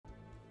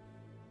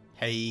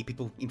Hey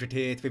people, Xen0tech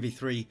here,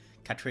 3v3,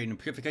 Katrine and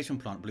Purification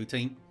Plant, blue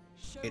team.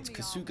 It's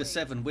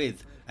kesuga7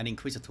 with an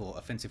Inqiusitor,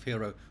 offensive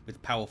hero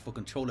with powerful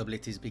control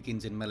abilities,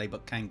 begins in melee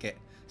but can get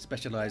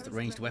specialised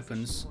ranged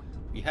weapons.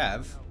 We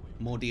have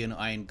Imperial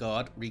Iron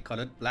Guard,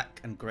 recolored black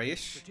and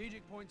greyish,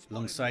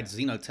 alongside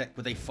Xen0tech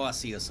with a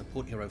Farseer,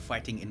 support hero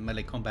fighting in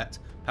melee combat,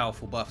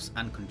 powerful buffs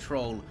and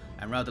control,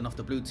 and rounding off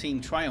the blue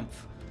team,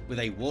 Triumph with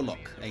a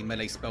Warlock, a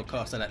melee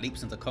spellcaster that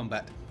leaps into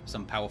combat,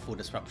 some powerful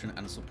disruption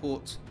and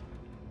support.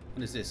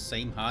 What is this?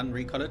 Same Han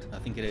recolored? I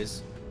think it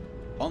is.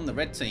 On the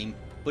red team,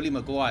 Bully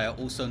Maguire,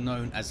 also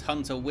known as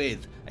Hunter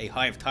with a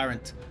Hive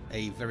Tyrant,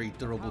 a very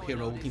durable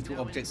hero walking through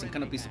objects and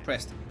cannot be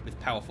suppressed with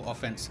powerful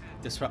offense,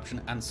 disruption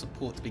and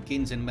support,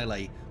 begins in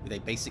melee with a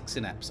basic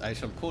synapse. I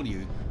shall call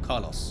you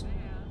Carlos.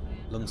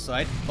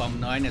 Alongside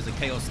Bum9 as a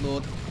Chaos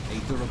Lord, a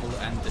durable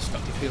and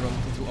destructive hero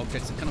walking through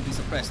objects and cannot be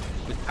suppressed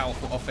with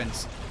powerful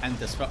offense and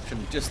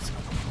disruption. Just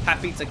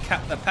happy to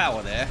cap the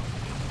power there.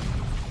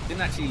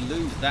 Didn't actually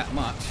lose that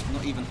much,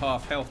 not even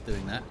half health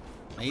doing that.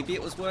 Maybe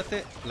it was worth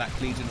it. Black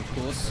Legion, of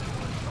course.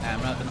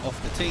 And rounding off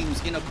the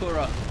teams,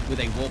 Inekura with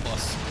a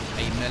Warboss,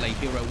 a melee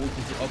hero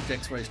walking through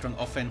objects, very strong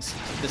offense,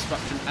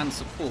 disruption and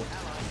support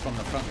from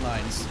the front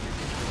lines.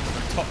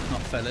 The top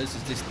knot fellas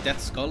is this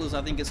Death Scholars,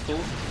 I think it's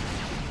called.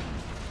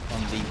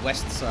 On the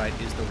west side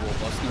is the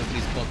Warboss.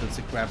 Nobody's bothered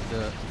to grab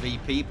the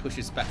VP,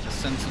 pushes back the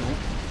Sentinel,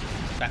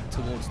 back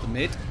towards the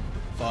mid.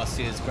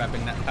 Farseer's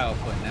grabbing that power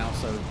point now,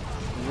 so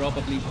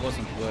probably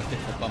wasn't worth it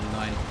for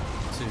Bum9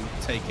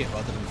 to take it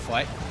rather than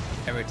fight.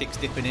 Heretics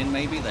dipping in,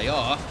 maybe they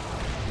are.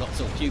 Lots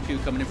of pew pew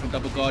coming in from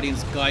Double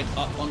Guardians. Guide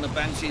up on the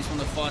Banshees from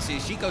the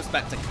Farseer. She goes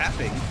back to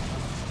capping.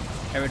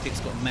 Heretics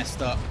got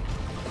messed up.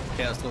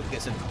 Chaos Lord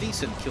gets a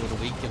decent kill of the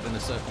week given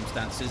the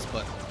circumstances,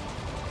 but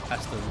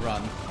has to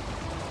run.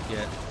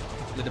 Yeah,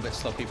 a little bit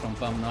sloppy from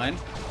Bum9.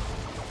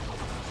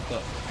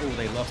 But all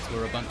they lost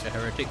were a bunch of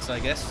Heretics, I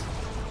guess.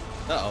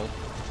 Uh-oh.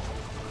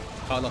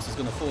 Carlos is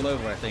going to fall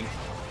over, I think,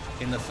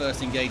 in the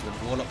first engagement.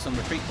 Warlock's on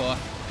retreat path.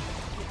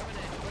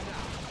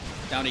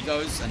 Down he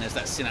goes, and there's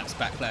that Synapse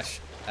backlash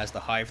as the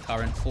Hive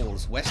Tyrant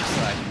falls. West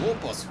side,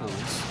 Warboss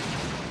falls.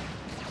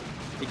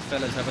 Big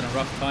fella's having a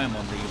rough time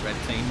on the red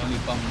team. Only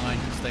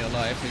Bum9 can stay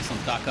alive. Here's some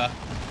Daka.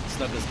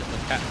 Slugger's got the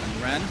cap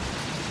and ran.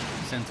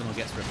 Sentinel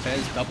gets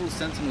repairs. Double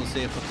Sentinels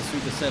here for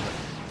kesuga7.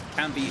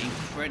 Can be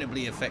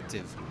incredibly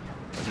effective,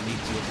 but you need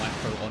to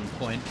micro on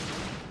point.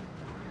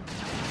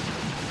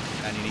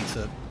 And you need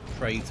to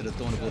pray to the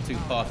Dawn of War 2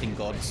 Parting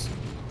Gods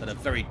that are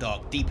very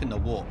dark, deep in the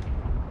warp,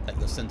 that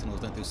your Sentinels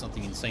don't do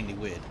something insanely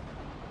weird.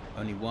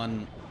 Only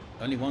one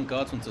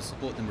guardsman to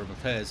support them with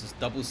repairs. It's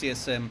double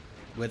CSM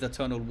with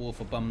Eternal War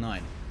for Bum9.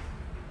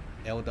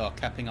 Eldar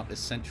capping up this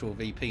central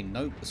VP.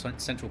 No,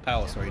 central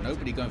power, sorry.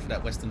 Nobody going for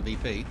that western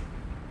VP.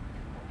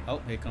 Oh,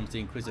 here comes the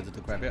Inquisitor to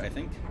grab it, I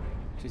think.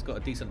 She's got a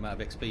decent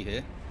amount of XP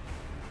here.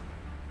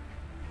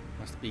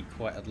 Must be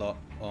quite a lot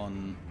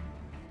on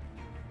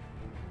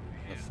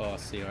the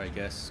Farseer, I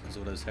guess, because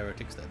all those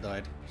Heretics that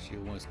died. She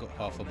almost got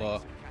half a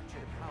bar.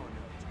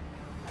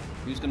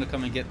 Who's going to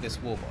come and get this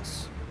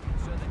Warboss?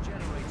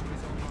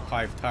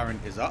 Hive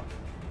Tyrant is up.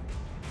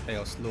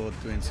 Chaos Lord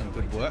doing some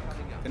good work.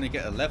 Going to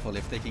get a level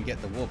if they can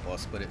get the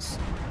Warboss, but it's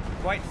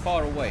quite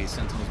far away.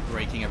 Sentinel's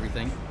breaking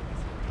everything.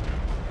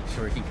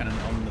 Shuriken Cannon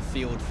on the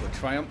field for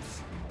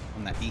Triumph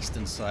on that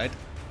eastern side.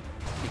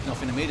 Kicking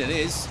off in the mid, it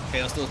is.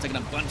 Chaos Lord's taking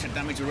a bunch of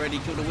damage already.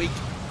 Killed a week.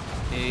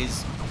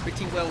 Is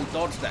pretty well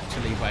dodged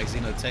actually by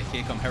Xen0tech.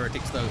 Here come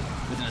Heretics though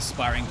with an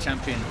aspiring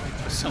champion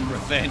for some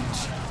revenge,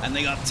 and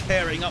they are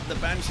tearing up the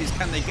Banshees.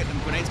 Can they get them?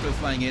 Grenades go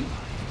flying in.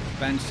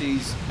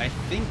 Banshees, I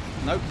think,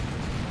 nope,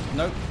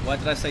 why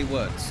did I say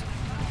words?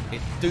 It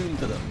doomed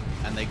to them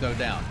and they go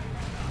down.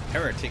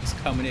 Heretics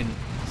coming in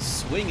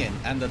swinging,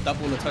 and the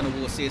double Eternal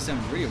War CSM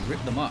really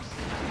ripped them up.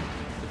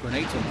 The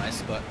grenades are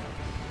nice, but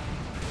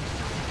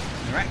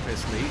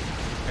miraculously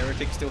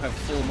Heretics still have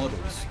 4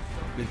 models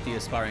with the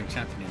aspiring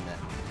champion in there.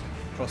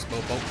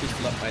 Crossbow bolt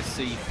pistol up by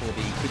C for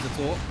the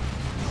Inqiusitor.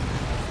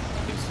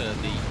 Gives her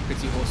the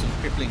pretty awesome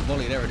crippling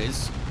volley. There it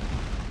is.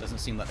 Doesn't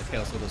seem like the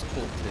Chaos Lord was caught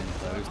in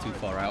though, it's too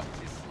far out.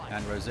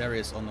 And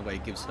Rosarius on the way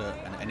gives her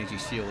an energy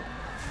shield.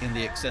 In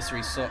the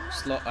accessory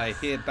slot I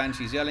hear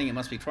Banshees yelling, it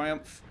must be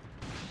Triumph.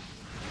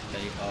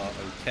 They are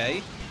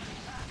okay.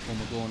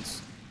 Former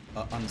Gaunts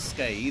are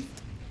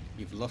unscathed.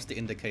 You've lost the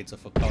indicator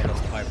for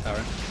Carlos the Hive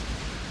Tyrant.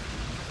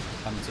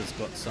 Hunter's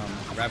got some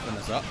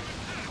Raveners up.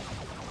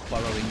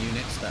 Burrowing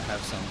units that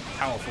have some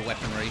powerful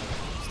weaponry.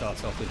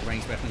 Starts off with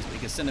ranged weapons, but you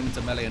can send them into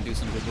melee and do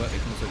some good work. You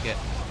can also get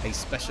a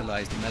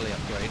specialized melee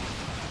upgrade.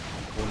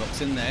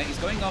 Warlock's in there. He's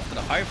going after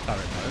the Hive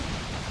Tyrant though.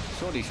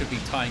 Surely he should be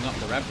tying up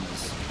the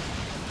Raveners.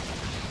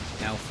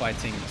 Now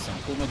fighting some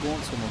former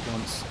Gaunts. Former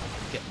Gaunts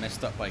get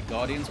messed up by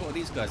Guardians. What are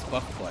these guys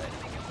buffed by?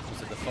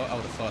 Was it the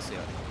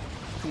Farseer?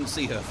 Couldn't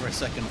see her for a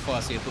second.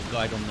 Farseer put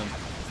guide on them.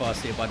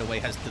 Farseer, by the way,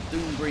 has the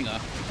Doombringer.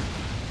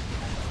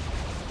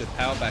 Good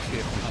power bash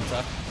here from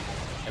Hunter.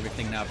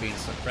 Everything now being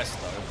suppressed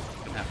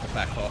though. Gonna have to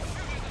back off.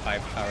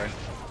 Hive Tyrant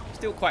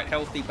still quite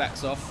healthy,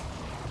 backs off.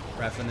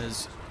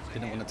 Raveners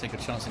didn't want to take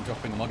a chance in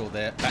dropping a model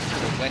there. Back to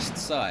the west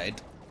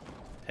side.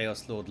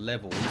 Chaos Lord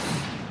levels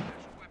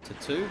to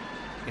 2.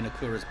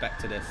 Inekura's back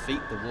to their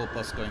feet. The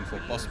Warboss going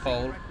for boss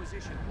pole.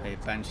 Hey,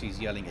 Banshee's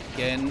yelling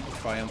again.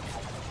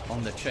 Triumph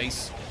on the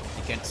chase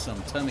against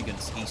some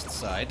Termagant's east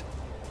side.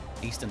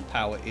 Eastern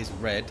power is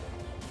red.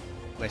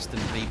 Western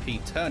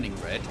VP turning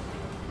red.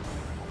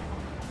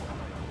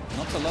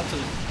 Not a lot of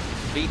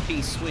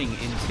VP swing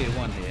in tier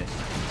 1 here.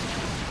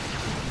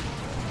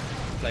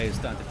 Players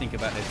starting to think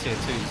about their tier 2.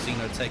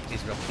 Xen0tech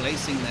is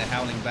replacing their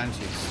Howling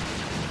Banshees.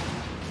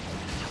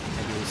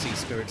 Maybe we'll see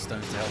Spirit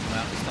Stones to help them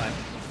out this time.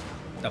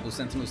 Double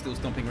Sentinel still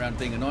stomping around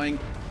being annoying.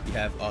 You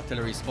have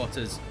artillery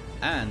spotters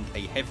and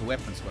a heavy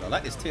weapon squad. I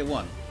like this tier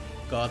 1.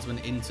 Guardsmen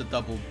into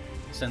double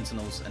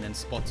Sentinels and then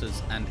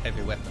spotters and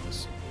heavy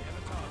weapons.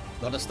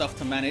 A lot of stuff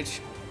to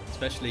manage,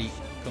 especially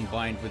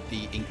combined with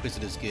the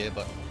Inquisitor's gear,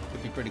 but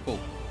could be pretty cool.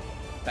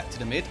 Back to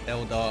the mid.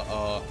 Eldar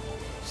are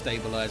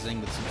stabilizing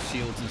with some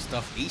shields and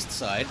stuff. East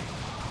side.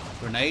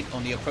 Grenade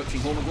on the approaching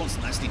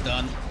Hormagaunts. Nicely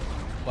done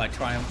by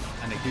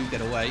Triumph, and they do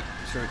get away.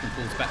 Shuriken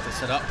pulls back to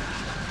set up.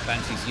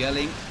 Banshee's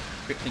yelling.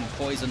 Crippling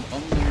poison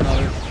on the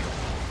node,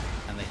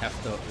 and they have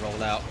to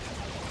roll out.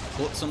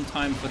 Bought some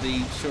time for the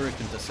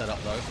Shuriken to set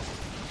up though.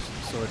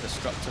 Saw a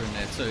Destructor in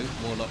there too.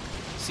 Warlock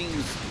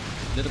seems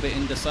a little bit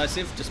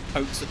indecisive. Just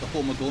pokes at the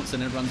Hormagaunts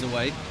and then runs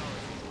away.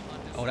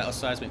 Oh, that was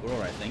Seismic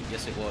Roar, I think.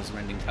 Yes, it was.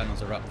 Rending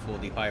Talons are up for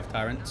the Hive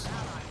Tyrants.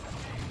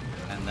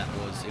 And that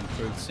was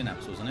Improved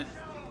Synapse, wasn't it?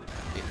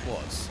 It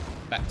was.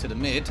 Back to the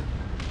mid. The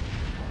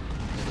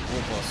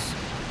Warboss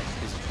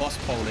is boss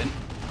polling.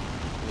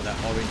 With that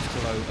orange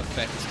glow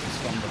effect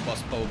from the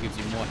boss pole gives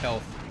you more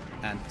health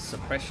and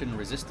suppression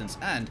resistance.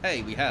 And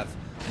hey, we have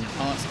an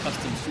enhanced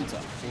custom shooter.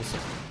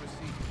 Awesome.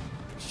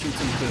 Shoot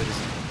 'em good is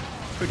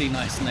a pretty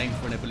nice name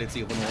for an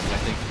ability of an Orc, I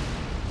think.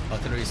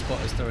 Artillery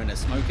spotters throwing their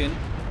smoke in.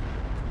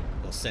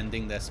 Or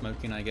sending their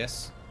smoke in, I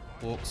guess.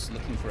 Orcs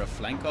looking for a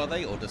flank, are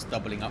they? Or just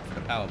doubling up for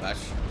the power bash?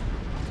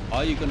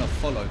 Are you going to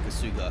follow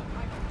Kesuga?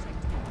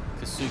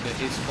 Kesuga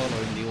is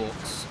following the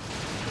Orcs.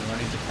 We're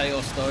running to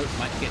Chaos though.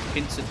 Might get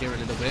pincered here a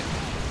little bit.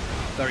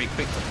 Very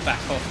quick to back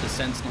off the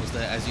Sentinels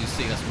there, as you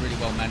see. That's really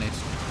well managed.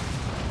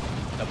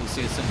 Double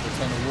CSM for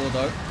Eternal War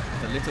though.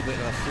 With a little bit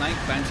of a flank.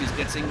 Banshees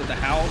gets in with the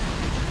Howl.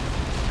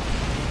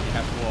 You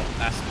have what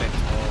aspect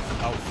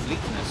of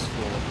fleetness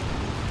for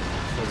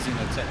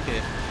Xen0tech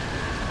here.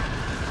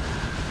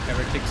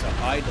 Heretics are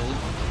idle.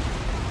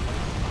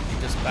 You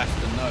just bash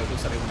the node.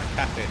 Looks like they want to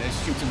cap it. They're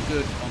shooting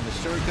good on the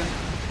Shuriken.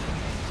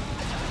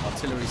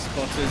 Artillery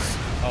spotters.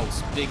 Oh,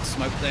 big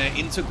smoke there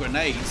into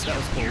grenades. That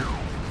was cool.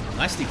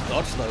 Nicely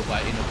dodged though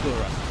by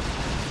Inekura.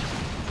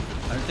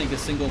 I don't think a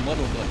single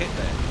model got hit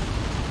there.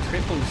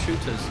 Triple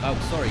shooters. Oh,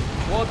 sorry.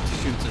 Quad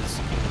shooters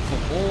for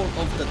all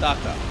of the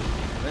Daka.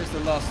 Where's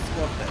the last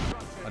squad then?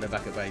 Oh, they're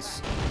back at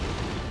base.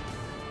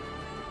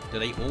 Do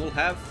they all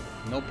have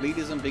no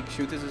bleeders and big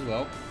shooters as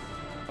well?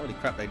 Holy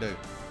crap, they do.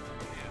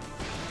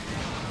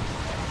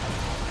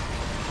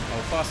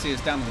 Oh, Farseer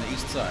is down on the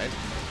east side.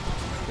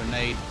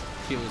 Grenade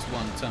kills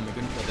one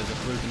Termagant, but there's a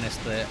brood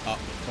nest there up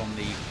from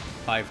the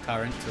Hive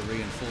Tyrant to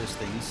reinforce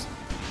things.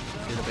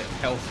 A little bit of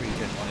health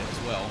regen on it as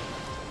well.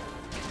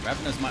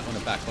 Raveners might want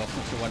to back off.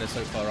 Not sure why they're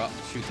so far up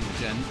shooting the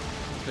gen,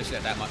 especially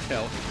at that much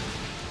health.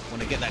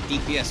 Want to get that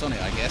DPS on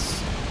it, I guess.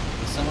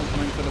 Is someone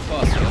coming for the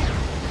Farseer?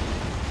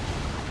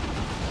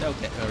 They'll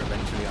get her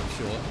eventually, I'm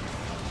sure.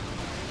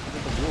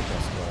 Look at the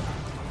Warboss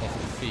go off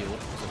the field.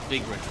 It's a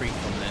big retreat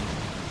from them.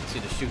 See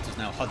the shooters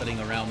now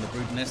huddling around the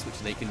brood nest, which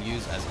they can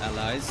use as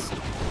allies.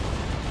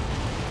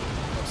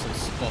 Lots of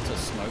spotter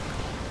smoke.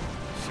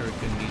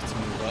 Shuriken needs to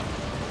move up.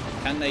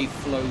 Can they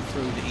flow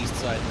through the east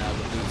side now,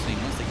 the blue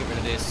team? Once they get rid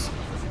of this,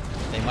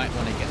 they might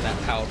want to get that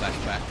power bash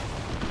back.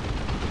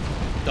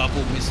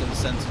 Double missile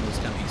sentinels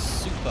can be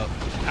super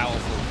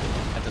powerful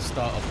at the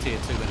start of tier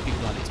 2 when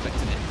people aren't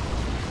expecting it.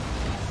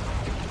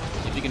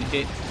 If you can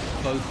hit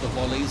both the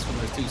volleys from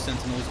those two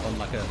sentinels on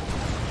like a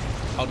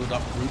huddled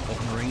up group of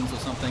marines or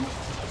something,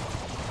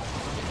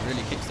 it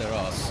really kicks their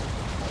ass.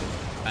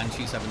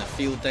 Banshee's having a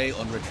field day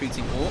on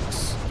retreating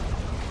Orks.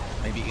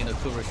 Maybe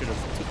Inekura should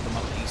have took them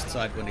up the east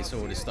side when they saw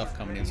all this stuff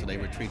coming in, so they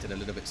retreated a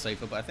little bit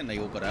safer, but I think they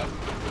all got out.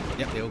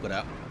 Yep, they all got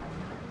out.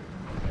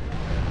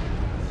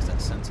 There's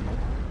that sentinel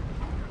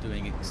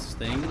doing its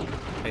thing.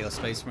 Chaos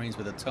Space Marines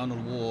with Eternal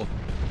War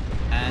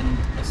and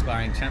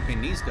Aspiring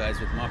Champion. These guys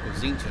with Mark of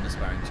Xen0tech and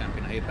Aspiring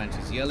Champion. I hear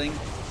Banshees yelling.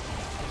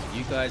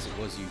 You guys, it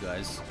was you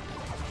guys.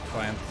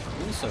 Triumph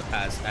also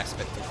has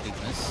aspect of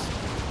fleetness.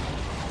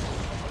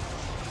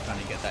 Trying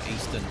to get that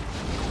eastern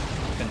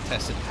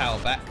contested power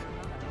back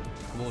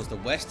towards the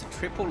west.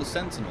 Triple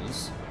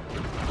sentinels,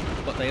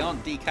 but they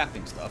aren't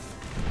decapping stuff.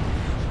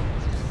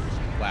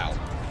 Wow.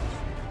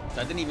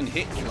 That didn't even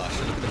hit flush.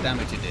 Look at the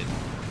damage it did.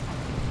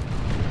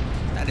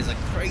 That is a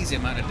crazy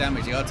amount of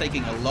damage. They are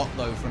taking a lot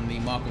though from the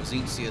Mark of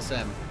Xen0tech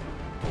CSM.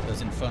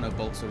 Those Inferno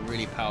bolts are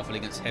really powerful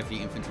against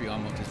heavy infantry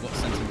armor, which is what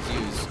sentinels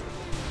use.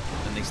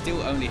 And they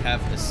still only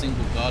have a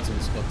single guardsman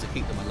squad to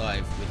keep them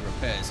alive with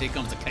repairs. Here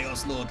comes the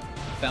Chaos Lord.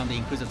 Found the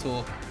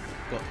Inqiusitor.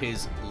 Got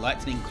his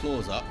lightning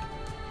claws up.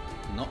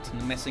 Not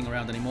messing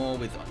around anymore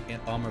with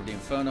Armor of the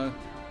Inferno.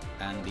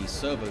 and the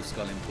Servo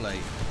Skull in play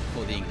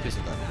for the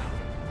Inqiusitor.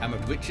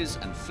 Hammered Witches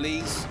and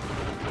Fleas.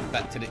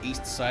 Back to the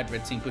east side,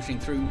 red team pushing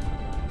through.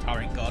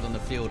 Tyrant Guard on the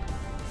field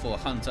for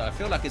Hunter. I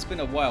feel like it's been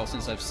a while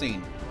since I've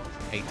seen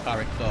a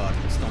Tyrant Guard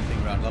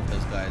stomping around. Love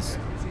those guys.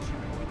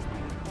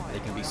 They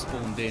can be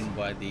spawned in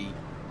by the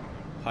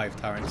Hive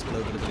Tyrant's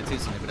global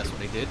abilities, so maybe that's what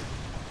they did.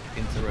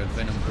 Into a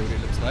Venom Brood,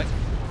 it looks like.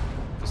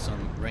 For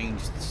some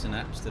ranged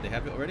synapse. Do they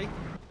have it already?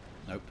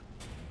 Nope.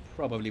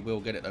 Probably will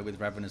get it though with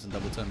Ravenous and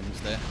double terminals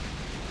there.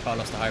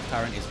 Carlos the Hive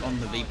Tyrant is on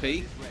the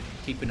VP,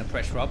 keeping the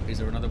pressure up. Is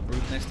there another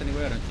Brood Nest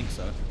anywhere? I don't think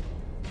so.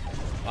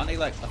 Aren't they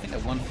like, I think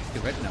they're 150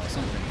 red now or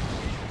something.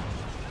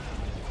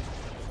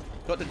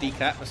 Got the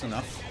decap, that's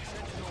enough.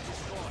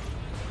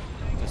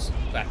 Just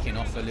backing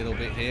off a little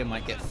bit here,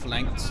 might get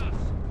flanked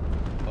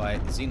by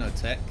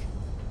Xen0tech.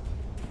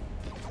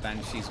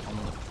 Banshees on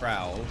the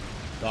prowl.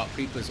 Dark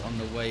Creepers on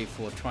the way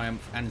for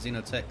Triumph and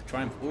Xen0tech.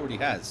 Triumph already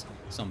has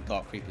some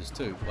Dark Creepers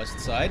too. West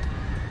side.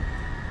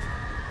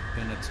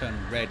 Gonna turn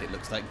red, it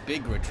looks like.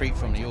 Big retreat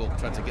from the Orc.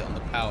 Tried to get on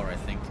the power, I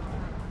think.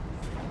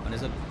 And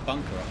there's a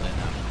bunker up there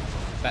now.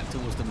 Back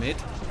towards the mid.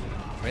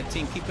 Red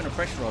team keeping the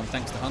pressure on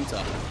thanks to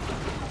Hunter.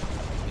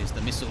 Here's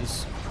the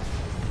missiles.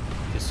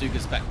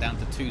 Kesuga's back down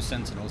to 2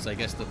 Sentinels. I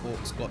guess the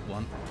Orcs got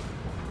one.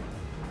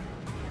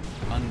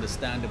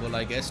 Understandable,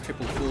 I guess.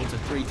 444 to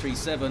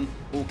 337.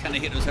 Oh, can they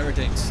hit those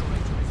heretics?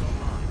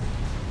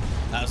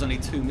 That was only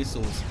 2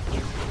 missiles.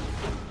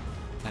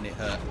 And it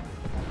hurt.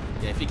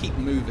 Yeah, if you keep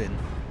moving,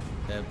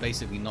 they're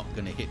basically not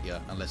going to hit you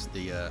unless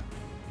they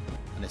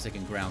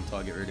can ground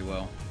target really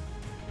well.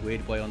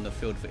 Weird Boy on the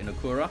field for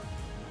Inekura.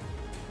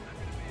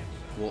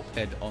 Warp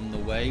Head on the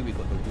way. We've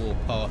got the War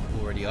Path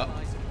already up.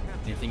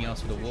 Anything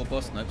else for the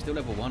Warboss? Nope, still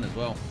level 1 as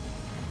well.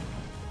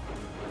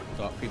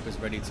 Dark Creepers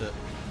ready to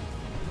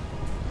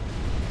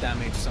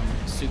damage some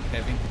super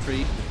heavy infantry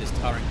with this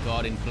Tyrant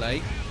Guard in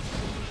play.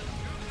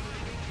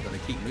 Got to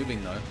keep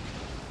moving though.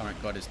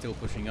 Tyrant Guard is still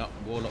pushing up.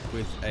 Warlock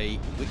with a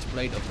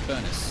Witchblade of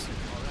Furnace.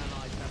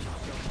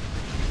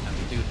 And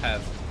we do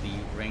have the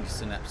ranged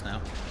synapse now.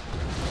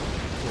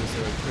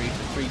 403 to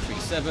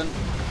 337.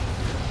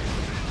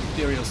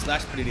 Imperial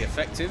Slash, pretty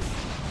effective.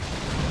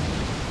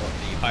 But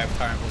the Hive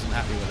Tyrant wasn't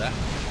happy with that.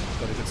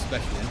 Got a good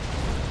special in.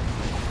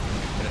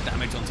 Bit of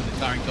damage onto the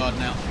Tyrant Guard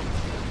now.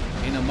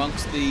 In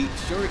amongst the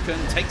Shuriken,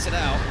 takes it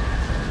out.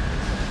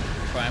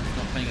 Triumph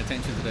not paying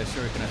attention to their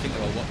Shuriken. I think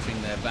they were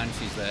watching their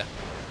Banshees there.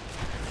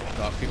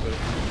 Dark Creeper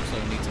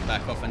also need to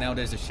back off. And now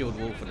there's a shield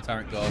wall for the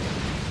Tyrant Guard.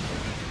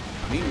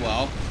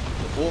 Meanwhile,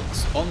 the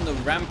Orcs on the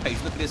rampage.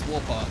 Look at this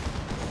warpath.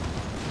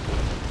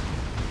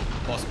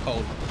 Boss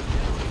Pole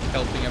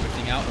helping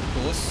everything out, of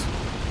course.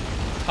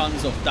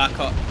 Tons of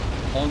Daka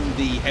on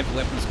the heavy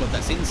weapon squad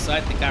that's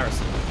inside the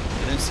garrison.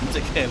 They don't seem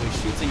to care. We're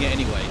shooting it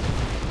anyway.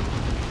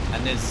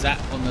 And there's Zap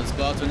on those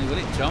guards. Will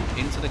it jump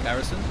into the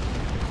garrison?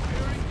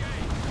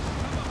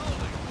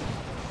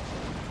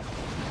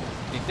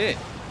 It did.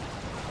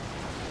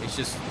 It's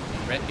just,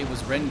 it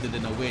was rendered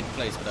in a weird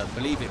place, but I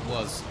believe it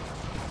was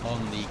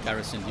on the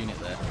garrison unit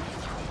there.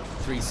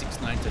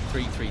 369 to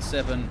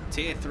 337.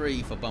 Tier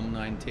 3 for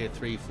Bum9, Tier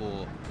 3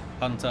 for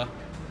Hunter.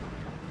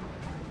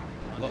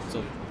 Lots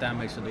of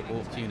damage to the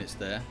Orc units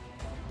there.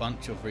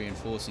 Bunch of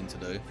reinforcing to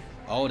do.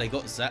 Oh, they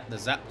got Zap. The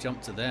Zap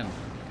jumped to them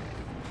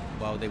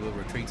while they were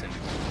retreating.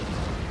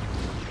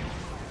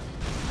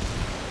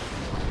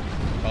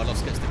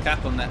 Carlos gets the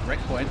cap on that wreck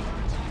point,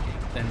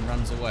 then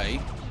runs away.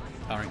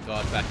 Tyrant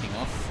Guard backing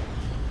off.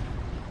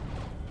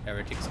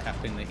 Heretics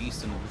capping the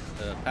eastern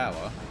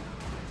power.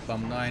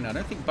 Bum9, I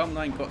don't think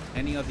Bum9 got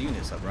any other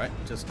units up, right?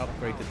 Just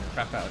upgraded the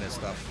crap out of their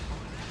stuff.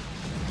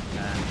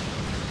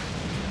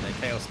 And their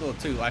Chaos Lord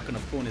 2, Icon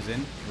of Corn is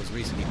in, was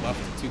recently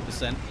buffed to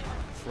 2%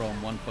 from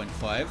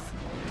 1.5.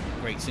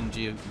 Great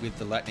synergy with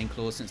the Lightning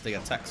Claw since they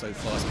attack so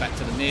fast. Back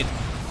to the mid.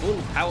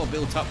 Full power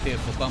built up here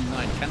for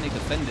Bum9. Can they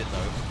defend it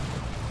though?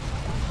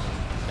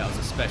 That was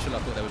a special. I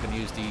thought they were going to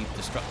use the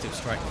Destructive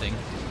Strike thing.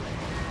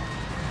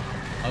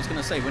 I was going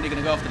to say, when are you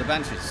going to go after the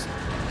Banshees?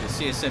 Because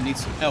CSM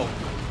needs some help.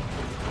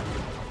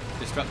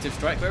 Destructive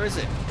Strike, where is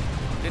it?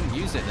 Didn't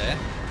use it there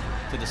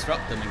to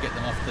disrupt them and get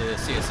them off the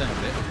CSM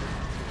a bit.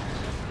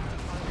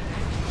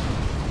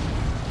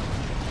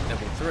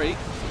 Level 3.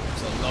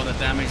 There's a lot of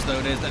damage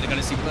though. There's that they're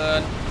going to see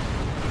burn.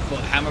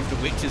 But Hammer of the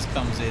Witches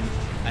comes in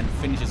and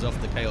finishes off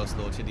the Chaos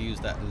Lord. Should have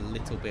used that a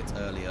little bit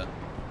earlier.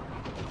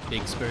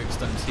 Big Spirit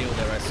Stones heal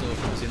there I saw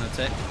from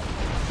Xen0tech.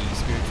 The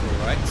Spiritual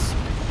Rites.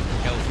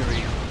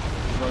 Hellfury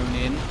thrown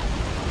in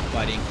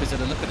by the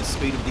Inquisitor. Look at the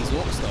speed of these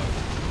Orcs though.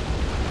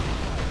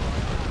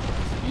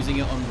 Using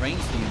it on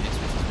ranged units,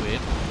 which is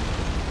weird.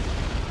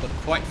 But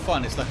quite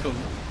fun. It's like a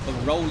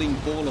rolling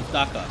ball of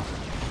Daka.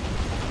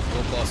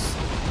 Warboss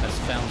has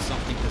found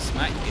something to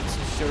smack. It's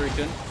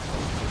Shuriken.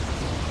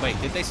 Wait,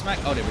 did they smack?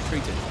 Oh, they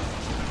retreated.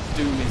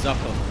 Doom is up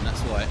on them,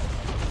 that's why.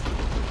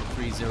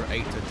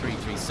 308 to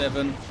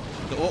 337.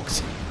 The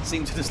Orcs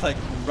seem to just like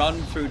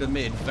run through the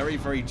mid, very,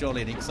 very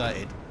jolly and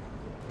excited.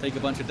 Take a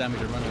bunch of damage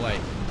and run away.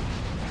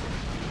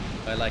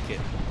 I like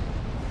it.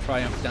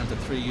 Triumph down to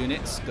 3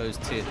 units, goes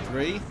tier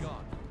 3.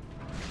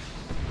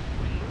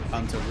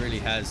 Hunter really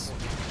has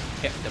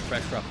kept the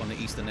pressure up on the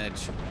eastern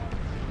edge.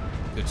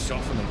 Good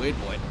shot from the Weird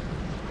Boy.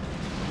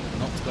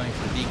 Not going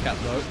for the decap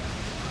though.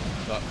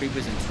 Dark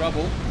Creeper's in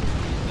trouble.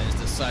 There's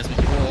the Seismic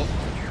Roar.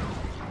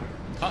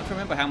 Can't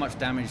remember how much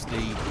damage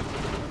the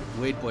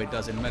Weird Boy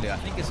does in melee. I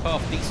think it's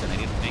half decent,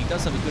 and he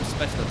does have a good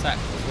special attack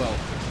as well.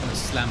 Kind of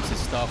slams his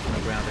staff on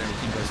the ground and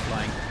everything goes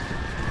flying.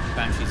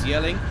 Banshee's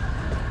yelling.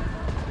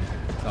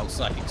 Oh,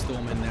 Psychic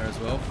Storm in there as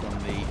well from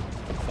the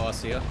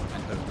Farseer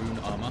and her rune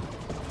armor.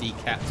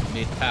 Decapped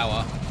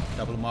mid-power.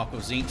 Double mark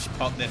of Xen0tech.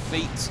 Park their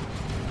feet.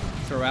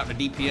 Throw out the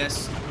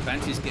DPS.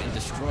 Banshee's getting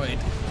destroyed.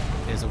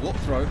 There's a warp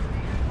throw.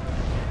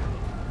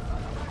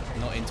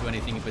 Not into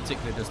anything in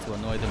particular, just to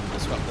annoy them and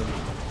disrupt them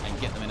and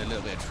get them in a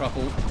little bit of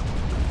trouble.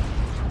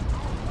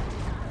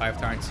 Hive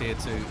Tyrant's here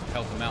to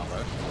help them out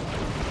though.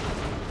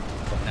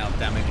 But now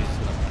damage is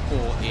going to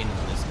pour in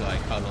on this guy.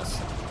 Carlos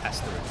has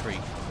to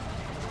retreat.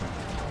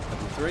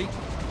 Level 3.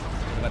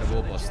 What about the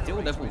Warboss?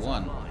 Still level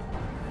 1.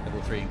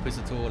 Level 3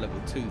 Inqiusitor,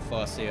 level 2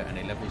 Farseer, and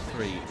a level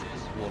 3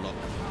 Warlock.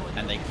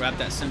 And they grabbed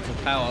that central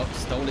power,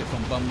 stole it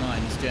from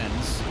Bum9's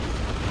gens.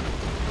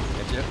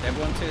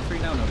 Everyone tier 3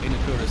 now? No,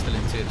 Inekura is still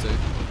in tier 2.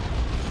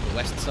 The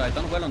west side,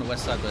 done well on the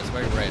west side, but it's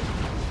very red.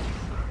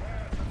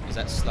 Is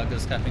that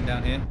Sluggers capping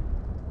down here?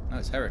 No,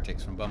 it's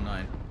Heretics from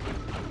Bum9.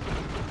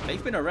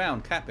 They've been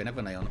around capping,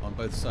 haven't they, on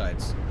both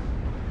sides?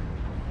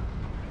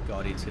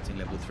 Guardians hitting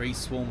level 3.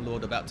 Swarm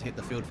Lord about to hit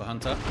the field for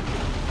Hunter.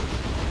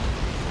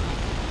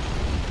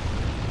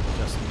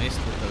 Just missed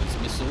with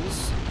those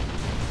missiles.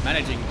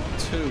 Managing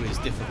 2 is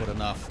difficult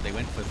enough. They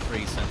went for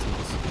 3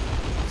 Sentinels.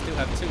 Still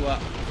have 2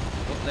 up.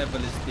 What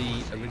level is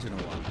the original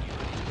one?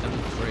 Level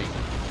 3.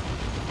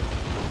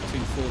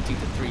 240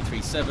 to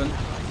 337.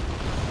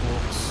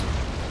 Orks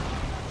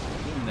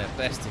doing their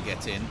best to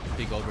get in.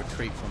 Big old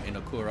retreat from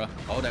Inekura.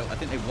 Oh, I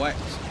think they wiped.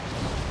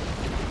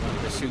 One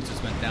of the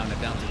shooters went down. They're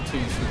down to 2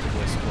 shooter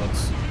boy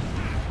squads.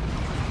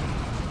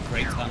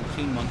 Great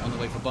unclean one on the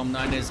way for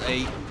Bum9. There's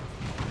a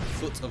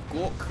Foot of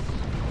Gork.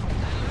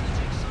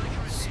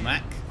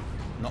 Smack.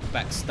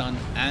 Knockback, stun,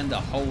 and a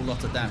whole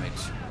lot of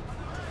damage.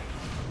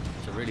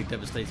 It's a really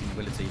devastating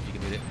ability if you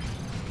can hit it.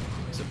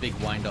 It's a big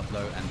wind-up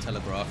though and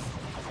telegraph.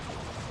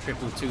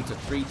 222 to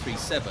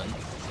 337. 2 to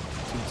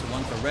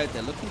 1 for red.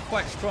 They're looking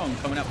quite strong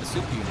coming up with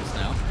super units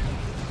now.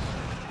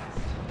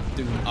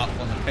 Doom up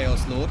on the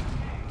Chaos Lord.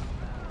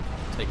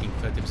 Taking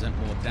 30%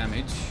 more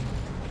damage.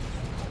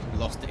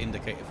 Lost the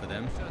indicator for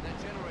them.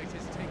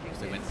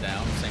 They went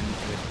down. Same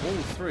with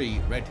all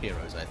 3 red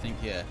heroes, I think,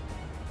 yeah.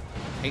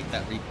 Hate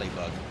that replay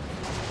bug.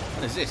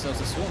 What is this? Oh, it's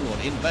a Swarm Lord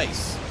in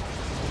base.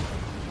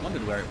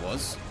 Wondered where it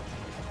was.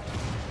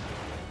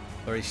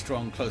 Very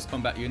strong close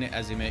combat unit,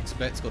 as you may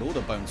expect. It's got all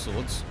the bone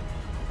swords.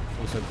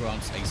 Also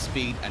grants a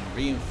speed and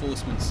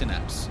reinforcement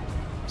synapse.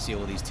 You see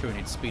all these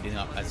Tyranids speeding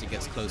up as it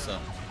gets closer.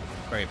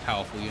 Very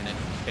powerful unit.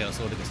 Chaos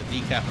Order gets a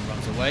decap and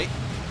runs away.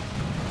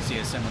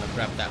 CSM want to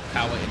grab that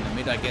power in the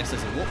mid, I guess.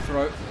 There's a warp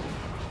throw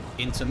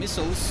into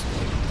missiles.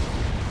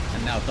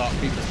 And now Dark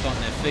Creepers plant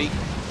their feet.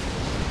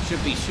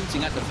 Should be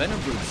shooting at the Venom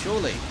Brood,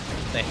 surely.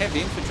 They're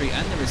heavy infantry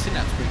and they're a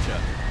Synapse creature.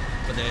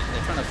 But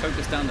they're trying to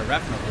focus down the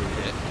Ravna Brood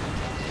here.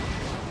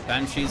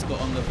 Banshee's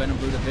got on the Venom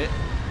Brood a bit.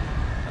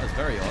 That was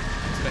very odd.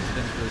 Expected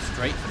them to go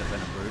straight for the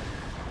Venom Brood.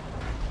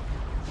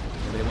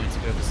 Maybe they wanted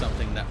to go for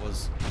something that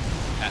was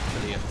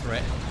actually a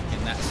threat in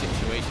that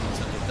situation in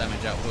terms of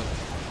damage output.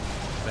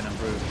 Venom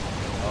Brood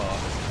are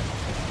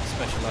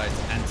specialized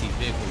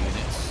anti-vehicle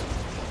units.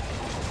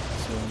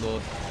 Swarm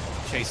Lord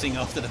chasing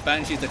after the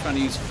Banshees. They're trying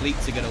to use fleet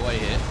to get away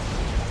here.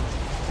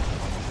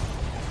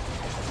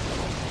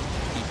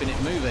 Keeping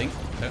it moving.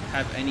 Don't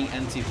have any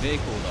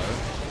anti-vehicle though.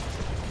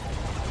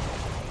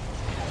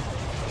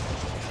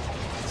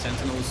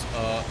 Sentinels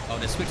are... Oh,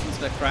 they're switching to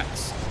their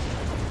cracks.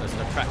 Those are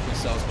the crack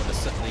missiles, but the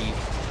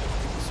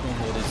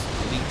Swarm Lord is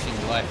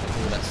leeching life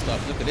and all that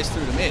stuff. Look at this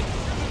through the mid.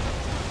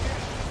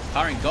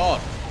 Tyrant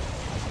Guard.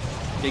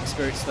 Big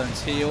Spirit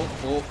Stones heal.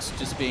 Orks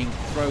just being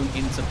thrown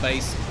into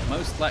base,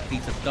 most likely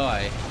to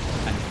die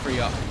and free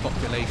up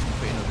population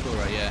for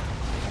Inekura, yeah.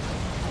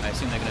 I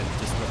assume they're going to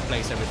just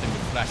replace everything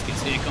with flash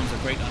kits. Here comes a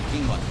great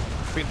unclean one.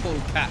 Triple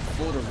cap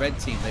for the red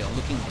team. They are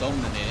looking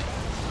dominant here.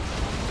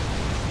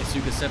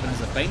 kesuga7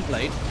 has a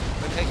Baneblade.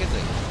 Where the heck is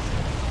it?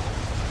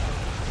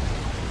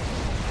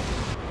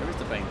 Where is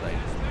the Baneblade?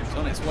 It's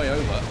on its way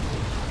over.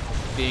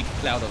 Big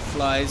cloud of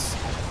flies.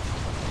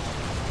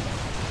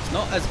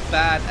 Not as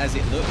bad as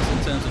it looks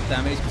in terms of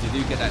damage, because you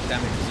do get that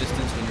damage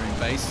resistance when you're in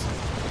base,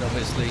 but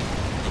obviously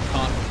you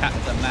can't cap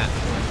the map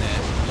when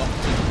they're locked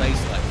in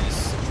base like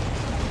this.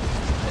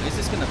 But is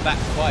this going to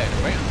backfire?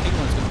 The Great Unclean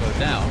One's going to go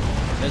down.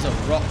 There's a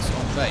Rocks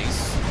on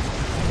base.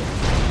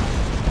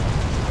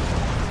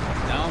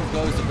 Down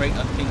goes the Great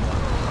Unclean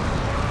One.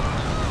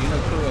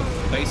 Inekura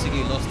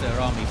basically lost their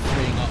army,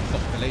 freeing up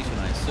population,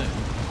 I assume.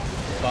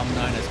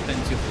 Bum9 has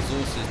plenty of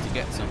resources to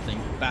get something.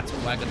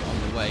 Battle Wagon on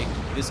the way.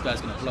 This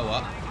guy's going to blow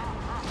up.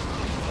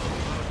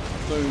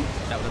 Boom.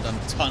 That would have done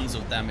tons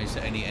of damage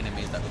to any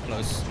enemies that were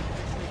close.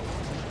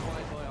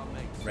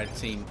 Red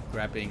team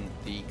grabbing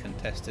the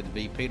contested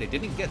VP. They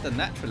didn't get the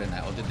natural in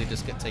that, or did they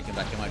just get taken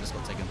back? It might have just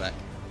got taken back.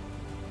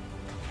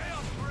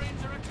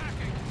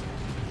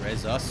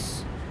 Res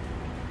us.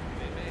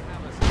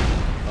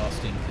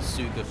 Casting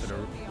Kesuga for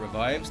the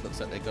revives. Looks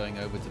like they're going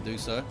over to do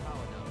so.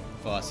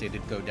 Farseer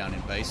did go down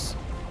in base.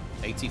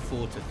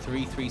 84 to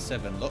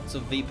 337. Lots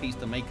of VPs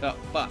to make up,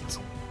 but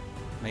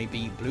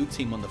maybe blue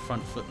team on the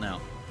front foot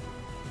now.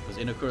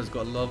 Because Inekura's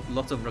got a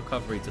lot of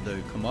recovery to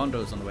do.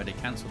 Commandos on the way. They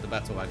cancelled the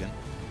battle wagon.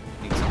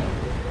 Need some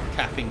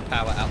capping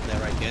power out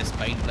there, I guess.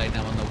 Baneblade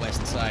now on the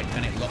west side.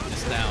 Can it lock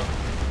this down?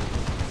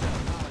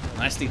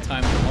 Nicely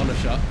timed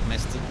Demolisher.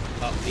 Messed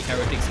up the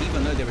Heretics.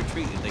 Even though they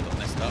retreated, they got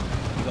messed up.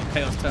 We've got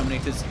Chaos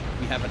Terminators.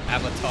 We have an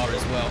Avatar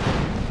as well.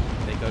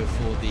 They go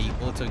for the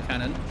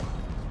autocannon.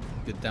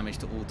 Good damage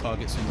to all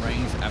targets in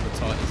range.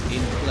 Avatar is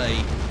in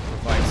play.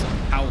 Provides some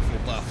powerful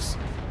buffs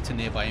to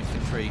nearby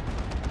infantry.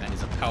 And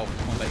is a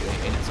powerful combat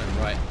unit in its own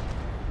right.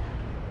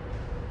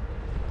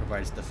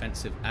 Provides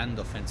defensive and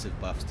offensive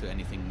buffs to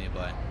anything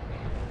nearby.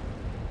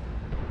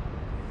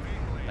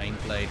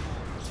 Baneblade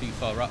too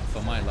far up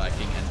for my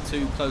liking and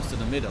too close to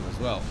the middle as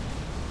well.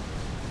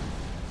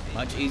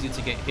 Much easier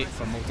to get hit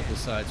from multiple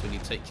sides when you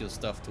take your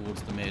stuff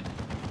towards the mid.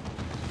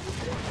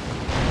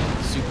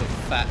 Super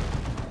fat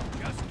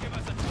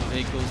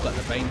vehicles like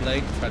the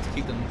Baneblade, try to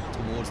keep them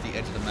towards the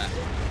edge of the map.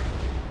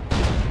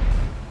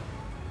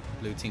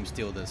 Blue team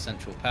steal the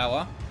central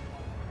power.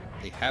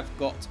 They have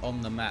got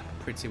on the map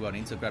pretty well. I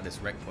need to grab this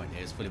wreck point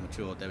here. It's fully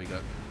matured. There we go.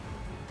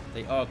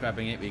 They are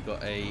grabbing it. We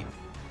got a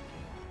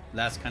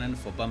las cannon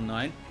for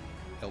Bum9.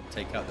 Help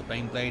take out the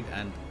Baneblade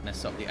and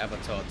mess up the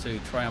Avatar too.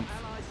 Triumph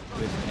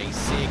with a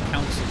Seer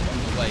Council on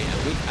the way.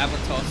 And with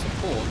Avatar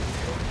support,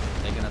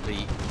 they're going to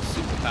be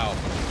super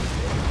powerful.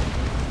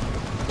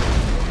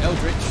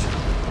 Eldritch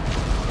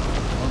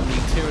on the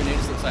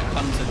Tyranids. Looks like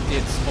Hunter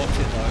did spot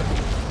it though.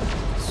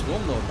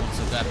 Swarmlord wants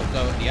to grab a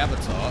go at the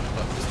Avatar,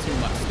 but there's too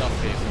much stuff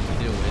here for him to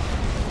deal with.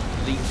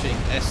 Leeching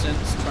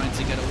Essence, trying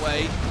to get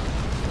away.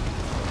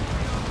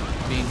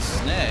 Being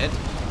snared.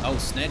 Oh,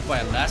 snared by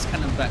a las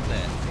cannon back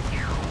there.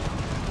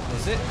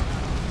 Was it? I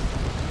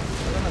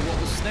don't know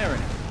what was snaring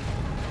him.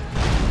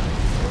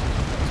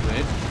 That's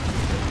weird.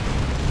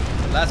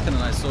 The las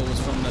cannon I saw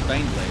was from the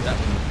Baneblade. That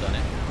wouldn't have done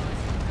it.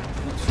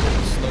 I'm not sure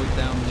it slowed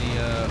down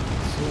the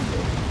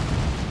Swarmlord.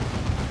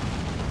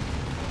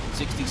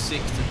 66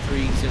 to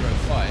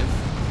 305.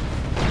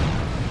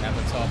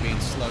 Avatar being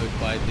slowed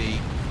by the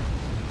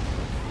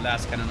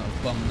las cannon of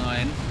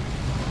Bum9.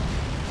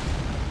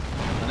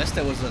 Unless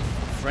there was a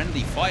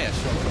friendly fire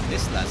shot from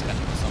this las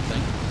cannon or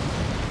something.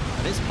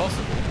 That is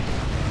possible.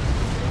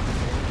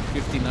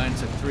 59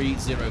 to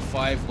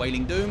 305.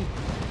 Wailing Doom.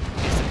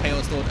 It's the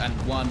Chaos Lord and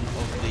one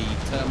of the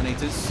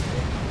Terminators.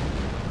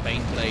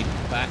 Baneblade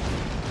back.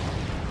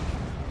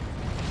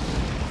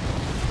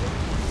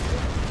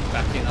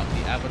 Backing up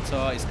the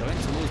Avatar. It's going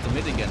towards the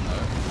mid again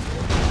though.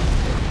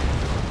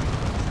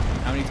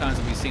 How many times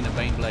have we seen a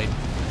Baneblade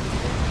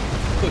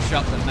push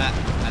up the map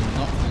and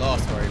not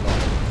last very long?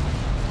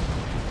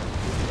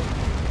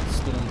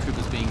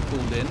 Stormtroopers being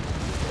pulled in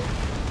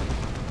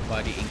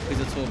by the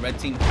Inqiusitor. Red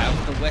team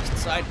have the west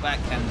side back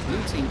and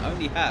blue team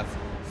only have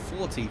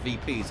 40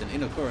 VPs, and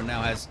Inekura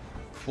now has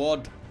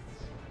quad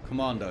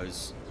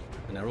commandos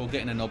and they're all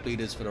getting the knob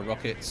leaders for the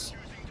rockets.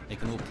 They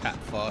can all cap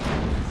fast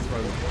and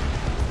throw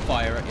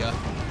fire at you.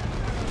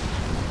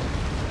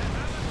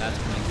 That's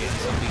going to get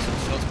some decent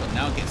shots, but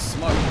now gets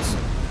smoked.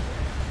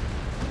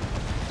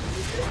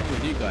 What's wrong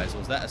with you guys?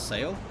 Was that a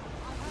sail?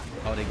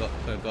 Oh, they got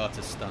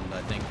Purgata stunned,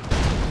 I think.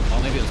 Oh,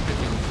 maybe it was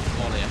Crippling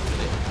Volley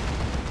actually.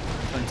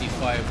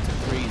 25 to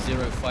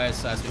 3-0 fire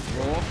seismic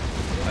roar.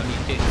 Only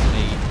hits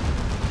a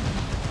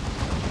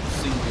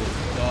single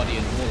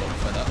Guardian Warlock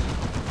feather.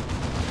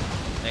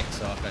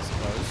 Exarch, I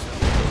suppose.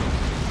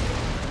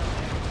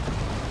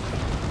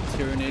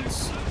 Tyranids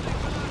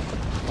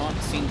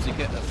can't seem to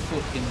get a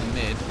foot in the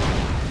mid.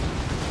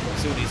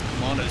 See what these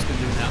commandos can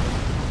do now.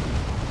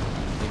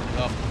 They can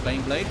go after the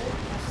Baneblade.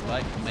 It's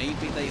like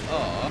maybe they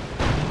are.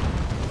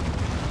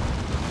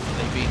 Are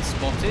they being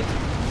spotted? I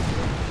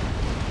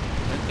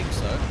don't think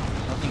so.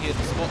 Nothing here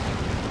to spot them.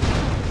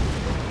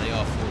 They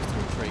are forced to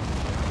retreat.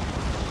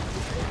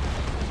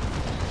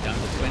 Down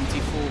to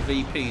 24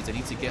 VPs. They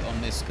need to get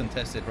on this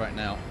contested right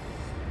now.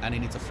 And they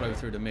need to flow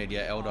through the mid.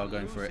 Yeah, Eldar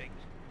going for it.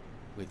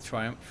 With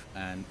Triumph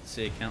and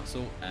Seer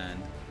Council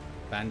and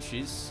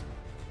Banshees.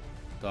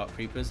 Dark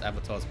Creepers.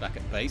 Avatars back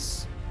at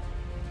base.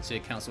 Seer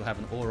Council have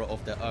an aura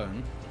of their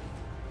own,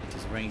 which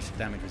is ranged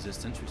damage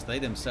resistance, which they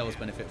themselves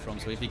benefit from.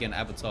 So if you get an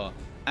Avatar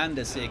and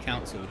a Seer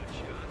Council,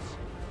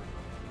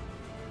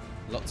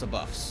 lots of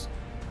buffs.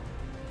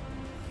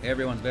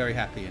 Everyone's very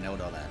happy in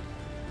Eldar land.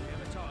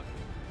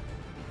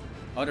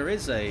 Oh, there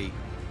is a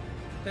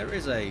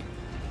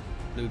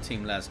blue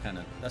team las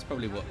cannon. That's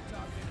probably what.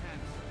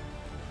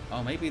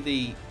 Oh, maybe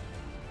the.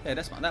 Yeah,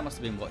 that must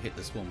have been what hit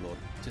the Swarmlord.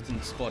 Just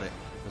didn't spot it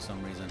for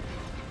some reason.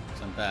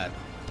 So I'm bad.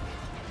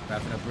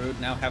 Ravena Brood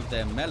now have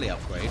their melee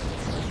upgrade,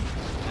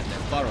 and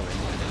they're burrowing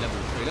at their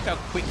level 3. Look how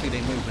quickly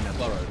they move when they're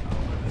burrowed.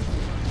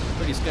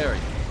 Pretty scary.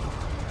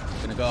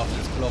 Gonna go after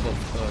this glob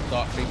of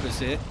Dark Reapers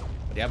here.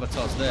 But the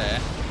Avatar's there.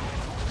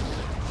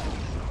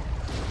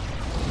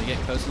 Can we get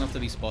close enough to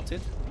be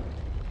spotted?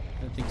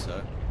 I don't think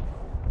so.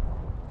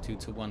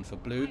 2-1 for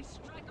blue.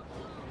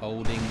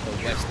 Holding the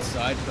west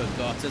side.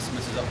 Bergatus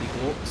messes up the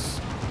Orks.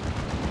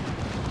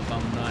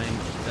 Bum9,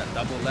 is that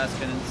double last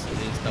cannons? It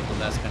is double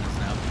last cannons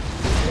now.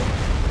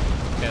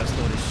 Chaos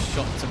Lord is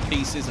shot to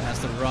pieces and has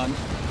to run.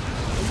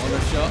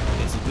 Another shot.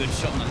 It's a good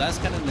shot on the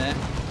last cannon there.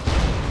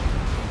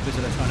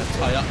 Inqiusitor trying to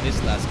tie up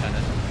this last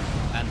cannon.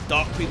 And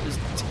Dark Reapers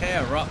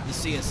tear up the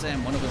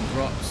CSM. One of them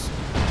drops.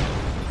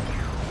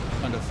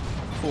 Kind of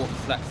caught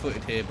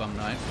flat-footed here,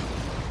 Bum9.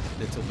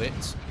 Little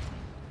bit.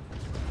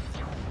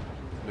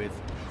 With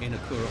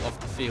Inekura off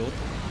the field.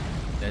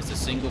 There's a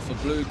single for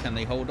blue. Can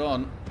they hold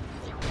on?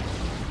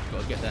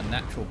 Got to get their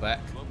natural back.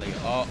 They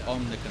are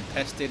on the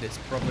contested. It's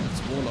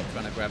Providence Warlock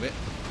trying to grab it.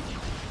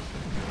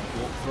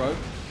 Walk throw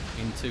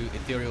into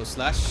Ethereal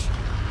Slash.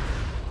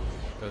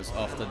 Goes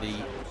after the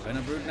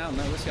Venom Brood now?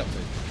 No, what's he up to?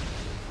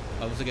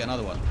 Oh, wants to get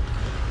another one.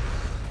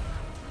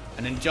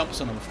 And then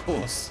jumps on him, of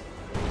course.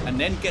 And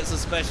then gets a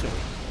special.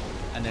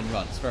 And then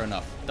runs. Fair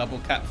enough. Double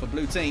cap for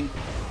blue team.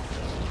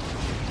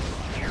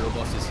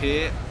 Warboss is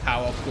here.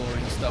 Power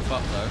clawing stuff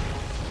up though.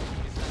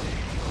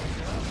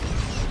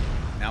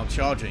 Now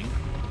charging.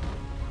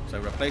 So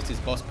replaced his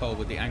boss pole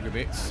with the Angry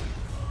Bits.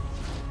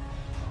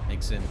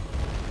 Makes him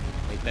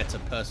a better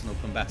personal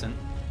combatant.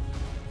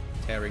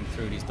 Tearing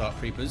through these Dark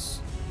Creepers.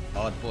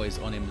 Hard boys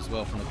on him as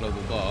well from the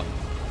Global Bar.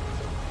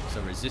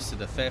 So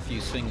resisted a fair few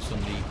swings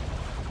from the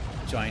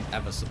giant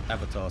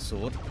Avatar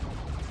sword.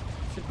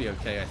 Should be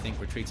okay, I think,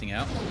 retreating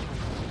out.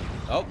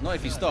 Oh, not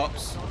if he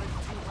stops.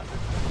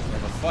 We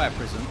have a fire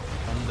prism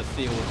on the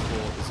field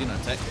for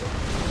Xen0tech.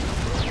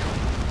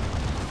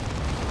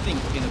 I think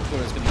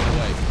Inekura is going to get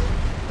away.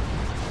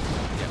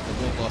 Yeah, the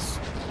Warboss.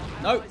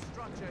 No!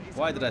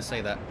 Why did I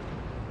say that?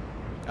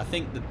 I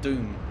think the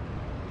Doom,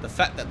 the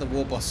fact that the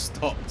Warboss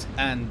stopped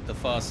and the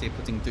Farseer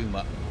putting Doom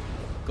up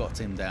got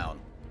him down.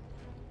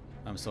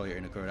 I'm sorry,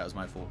 Inekura, that was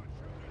my fault.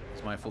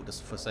 It's my fault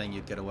just for saying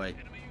you'd get away.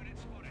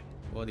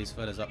 What are these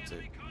fellas up to?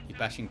 You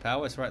bashing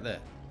power? It's right there.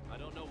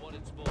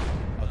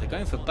 Oh, they're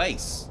going for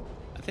base.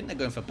 I think they're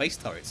going for base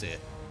turrets here.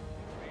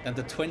 And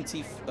the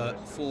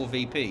 24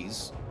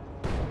 VPs.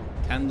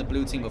 Can the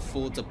blue team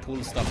afford to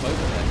pull stuff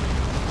over there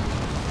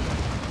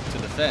to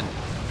defend?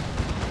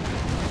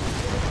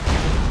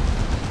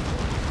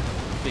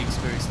 Big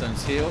Spirit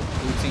Stones heal.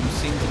 Blue team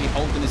seem to be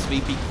holding this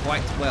VP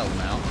quite well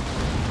now.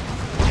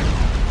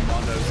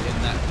 Commandos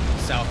in that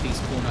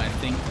southeast corner, I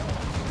think,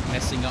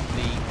 messing up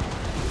the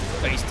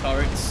base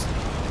turrets.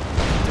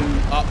 Doom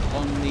up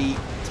on the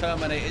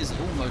Terminators,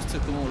 almost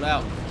took them all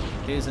out.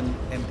 Here's an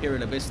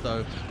Imperial Abyss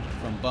though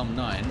from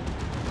Bum9.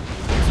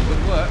 Some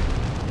good work.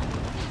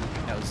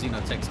 That was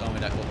Xen0tech's army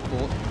that got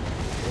caught.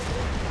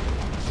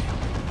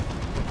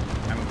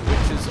 Hammer the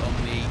Witches on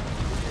the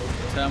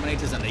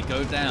Terminators and they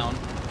go down.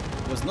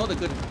 Was not a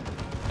good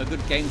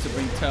game to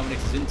bring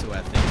Terminators into,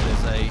 I think.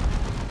 There's a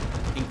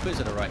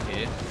Inqiusitor right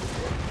here.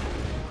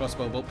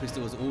 Crossbow bolt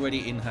pistol was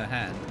already in her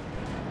hand.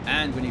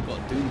 And when you've got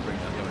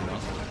Doombringer going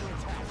on.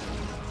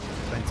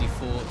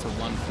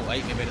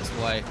 24-148, maybe that's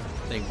why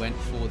they went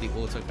for the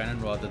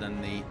autocannon rather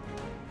than the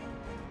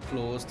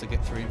claws to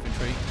get through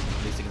infantry.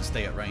 At least they can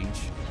stay at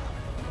range.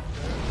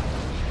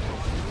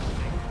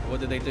 What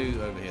did they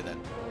do over here then?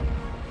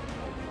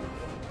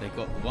 They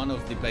got one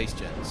of the base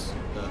gens,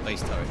 the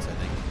base turrets, I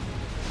think.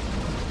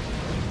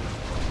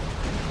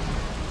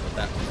 But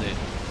that was it.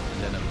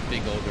 And then a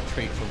big old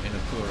retreat from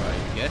Inekura,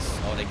 I guess.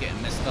 Oh, they're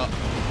getting messed up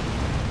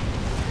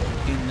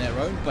in their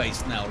own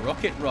base now.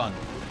 Rocket run.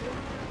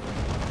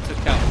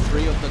 Took out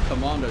 3 of the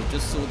commandos.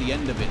 Just saw the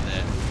end of it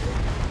there.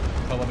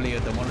 Probably a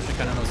Demolisher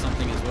cannon or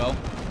something as well.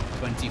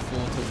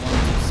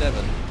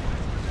 24-127.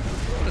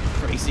 What a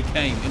crazy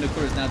game.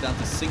 Inekura is now down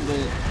to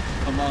single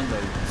commando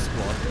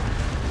squad.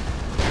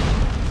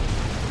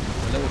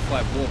 A level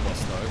 5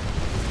 Warboss though.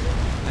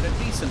 And a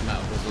decent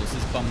amount of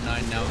resources.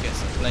 Bum9 now gets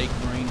the Plague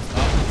Marines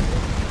up.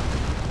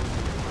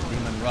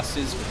 Demon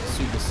Russes with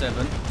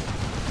kesuga7.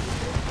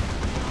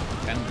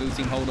 Can blue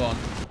team hold on?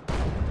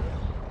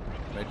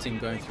 Red team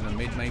going through the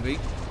mid maybe.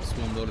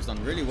 Swarm Lord has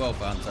done really well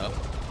for Hunter,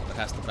 but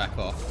has to back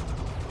off.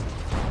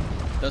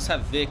 Does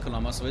have vehicle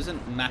armor, so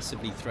isn't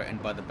massively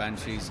threatened by the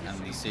Banshees and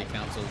the Sea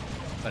Council,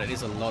 but it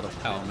is a lot of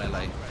power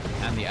melee,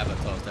 and the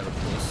Avatars there of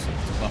course,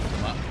 to buff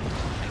them up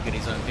and get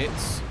his own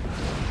hits.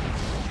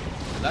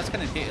 That's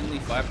going to hit in the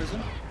Fire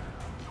Prism?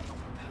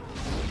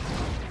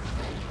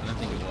 I don't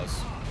think it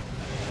was.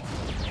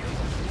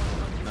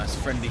 Nice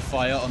friendly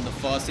fire on the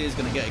Farseer, is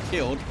going to get her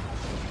killed.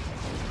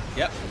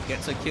 Yep,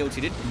 gets her killed.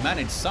 She did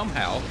manage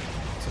somehow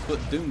to put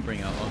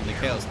Doombringer on the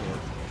Chaos Lord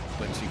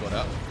when she got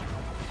up.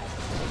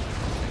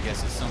 I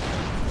guess it's something.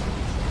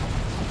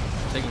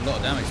 Taking a lot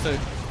of damage too.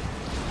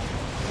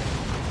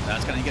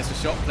 That's going to get a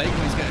shot. Plague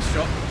Marines get a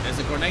shot. There's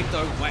a grenade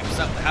though. Wipes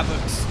out the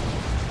Havocs.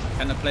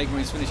 Can the Plague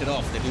Marines finish it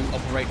off? They do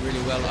operate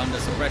really well under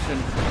suppression.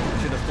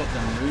 Should have got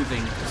them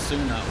moving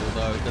sooner,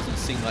 although it doesn't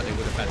seem like they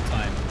would have had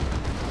time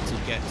to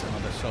get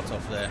another shot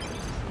off there.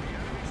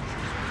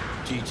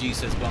 GG,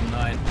 says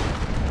Bum9.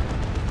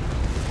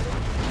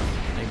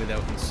 Maybe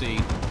they'll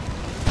concede.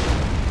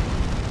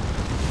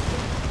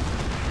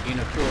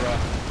 Inekura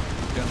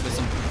going for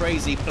some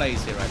crazy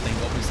plays here, I think.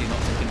 Obviously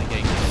not taking the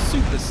game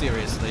super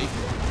seriously.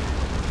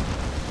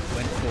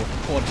 Went for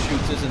quad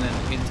shooters and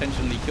then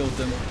intentionally killed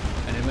them.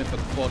 And then went for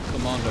quad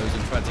commandos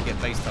and tried to get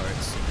base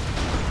turrets.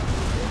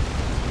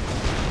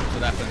 That's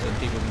what happens when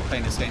people have been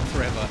playing this game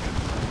forever.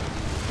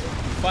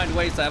 You find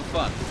ways to have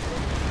fun.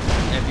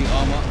 Heavy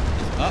armor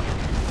is up.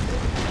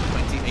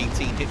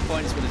 2018 hit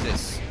points. What is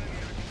this?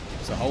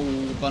 It's a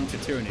whole bunch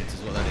of Tyranids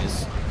is what that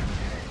is.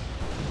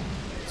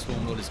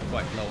 Swarmlord is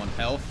quite low on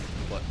health,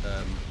 but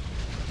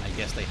I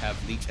guess they have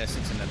Leech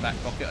Essence in their back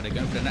pocket. Are they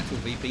going for the natural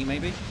VP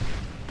maybe?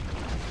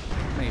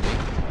 Maybe.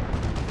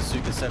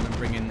 kesuga7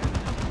 bringing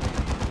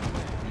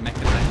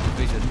mechanized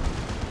division,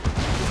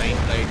 main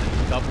blade,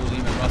 and double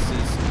Lehman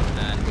Russes,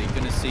 and we're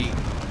going to see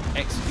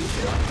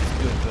Executioner, which is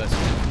good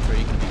versus infantry,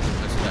 going to be good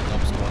versus that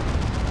Lob Squad.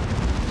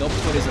 Lob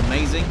Squad is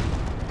amazing,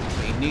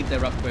 but you need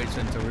their upgrades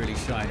for them to really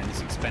shine, and it's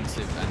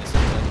expensive and it's a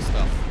lot of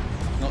stuff.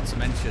 Not to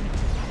mention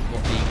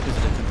what the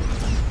Inqiusitor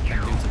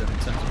can do to them in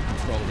terms of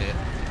control here.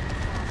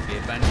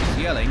 The advantage is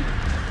yelling,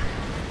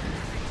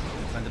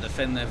 trying to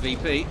defend their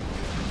VP.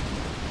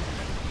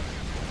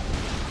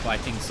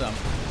 Fighting some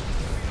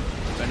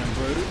Venom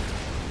Brood.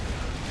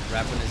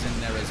 Raven is in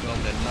there as well.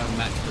 They're no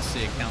match for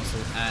Seer Council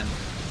and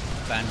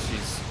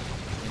Banshees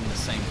in the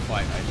same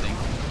fight, I think.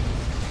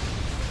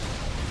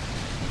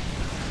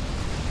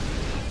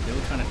 Still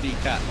trying to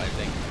decap, I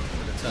think,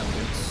 for the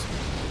Termagants.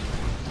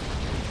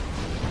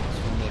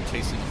 Swarmlord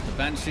chasing off the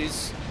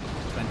Banshees.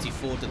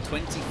 24 to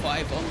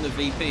 25 on the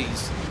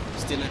VPs.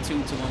 Still a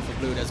 2-to-1 for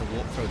Blue. There's a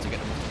warp throw to get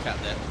them off the cap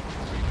there.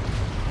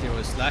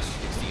 Zero slash.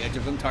 It's the edge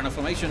of them. Tyrant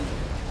formation.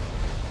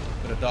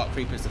 Got a Dark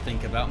Creepers to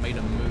think about. Made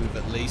a move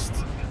at least.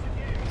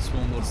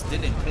 Swarmlord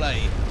still in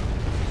play.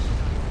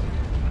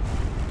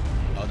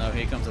 Oh no,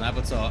 here comes an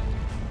Avatar.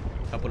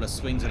 A couple of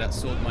swings of that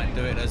sword might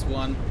do it. There's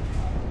one.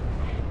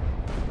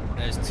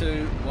 There's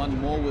two.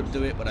 One more would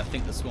do it, but I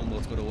think the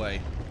Swarmlord's got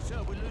away.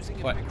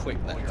 Quite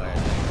quick, that guy.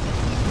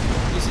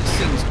 At least it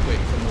seems quick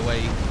from the way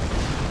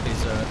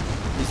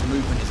his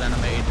movement is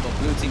animated. But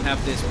Blue Team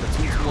have this with a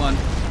 2-to-1.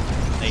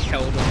 They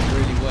held on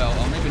really well.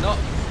 Or maybe not.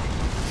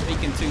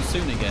 Speaking too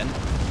soon again.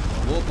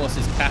 Warboss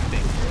is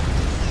capping.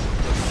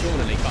 But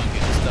surely they can't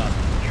get this done.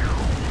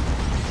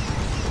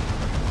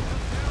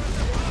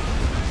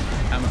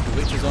 Hammer the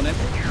Witches on him.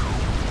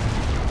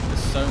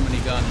 There's so many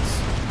guns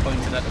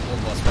pointed at the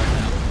Warboss right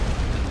now.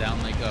 And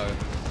down they go.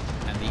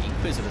 And the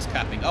Inquisitor's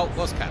capping. Oh,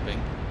 was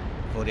capping.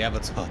 Before the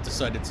Avatar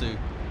decided to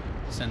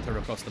send her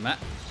across the map.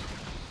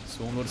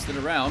 Swarmlord is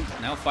still around.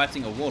 Now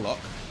fighting a Warlock.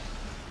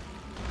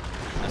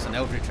 That's an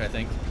Eldritch, I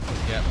think.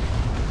 Yep.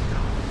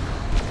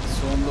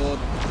 Swarmlord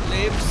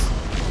lives.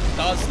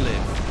 Does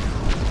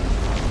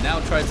live. Now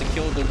tries to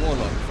kill the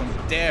Warlock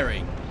from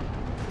daring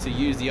to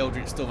use the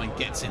Eldritch Storm and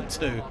gets him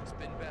too.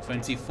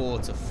 24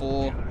 to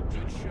 4.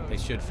 They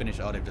should finish.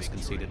 Oh, they've just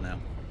conceded now.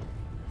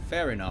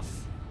 Fair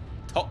enough.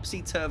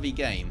 Topsy-turvy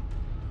game.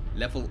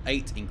 Level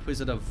 8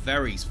 Inquisitor,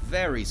 very,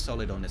 very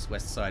solid on this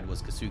west side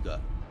was Kesuga.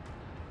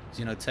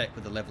 Xen0tech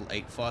with a level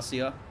 8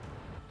 Farseer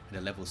and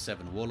a level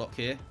 7 Warlock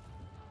here.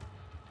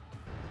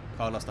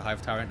 Carlos the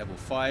Hive Tyrant, level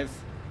 5.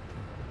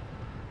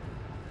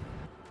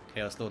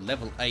 Chaos Lord,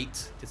 level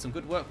 8. Did some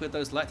good work with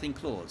those Lightning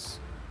Claws.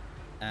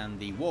 And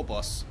the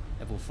Warboss,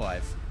 level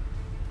 5.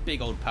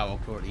 Big old power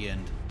claw at the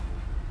end.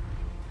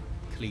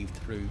 Cleaved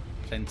through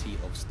plenty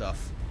of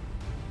stuff.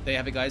 There you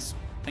have it, guys.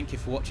 Thank you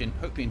for watching.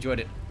 Hope you enjoyed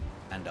it.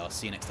 And I'll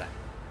see you next time.